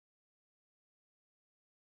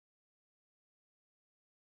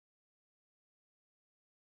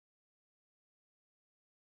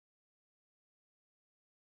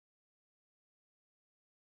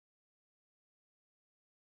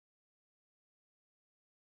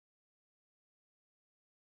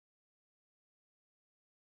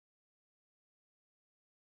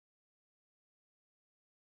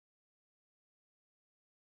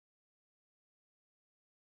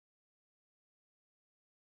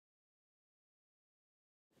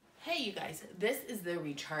Hey you guys, this is the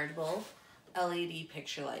rechargeable LED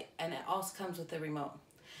picture light, and it also comes with the remote.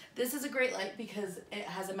 This is a great light because it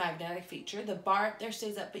has a magnetic feature. The bar up there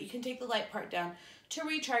stays up, but you can take the light part down to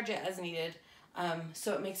recharge it as needed.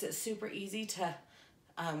 So it makes it super easy to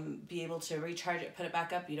be able to recharge it, put it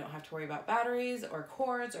back up. You don't have to worry about batteries or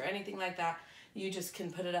cords or anything like that. You just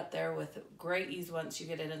can put it up there with great ease once you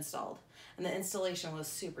get it installed. And the installation was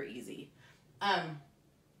super easy.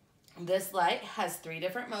 This light has 3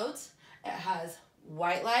 different modes. It has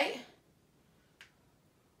white light,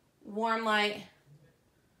 warm light,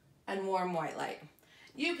 and warm white light.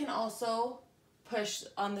 You can also push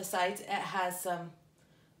on the sides. It has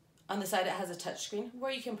on the side it has a touch screen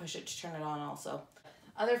where you can push it to turn it on also.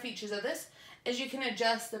 Other features of this is you can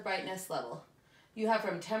adjust the brightness level. You have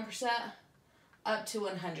from 10% up to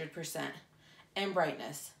 100% in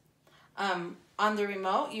brightness. On the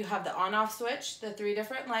remote, you have the on-off switch, the 3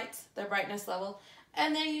 different lights, the brightness level,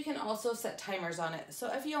 and then you can also set timers on it.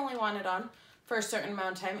 So if you only want it on for a certain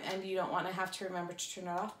amount of time and you don't want to have to remember to turn it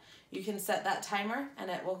off, you can set that timer and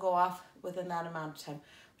it will go off within that amount of time,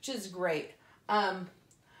 which is great.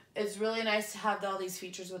 It's really nice to have all these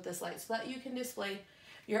features with this light so that you can display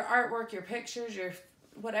your artwork, your pictures, your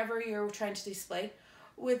whatever you're trying to display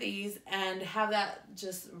with ease and have that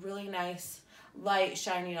just really nice light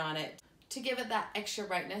shining on it to give it that extra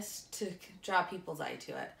brightness to draw people's eye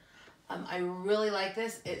to it. I really like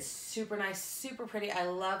this. It's super nice, super pretty. I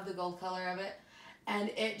love the gold color of it, and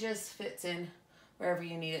it just fits in wherever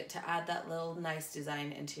you need it to add that little nice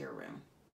design into your room.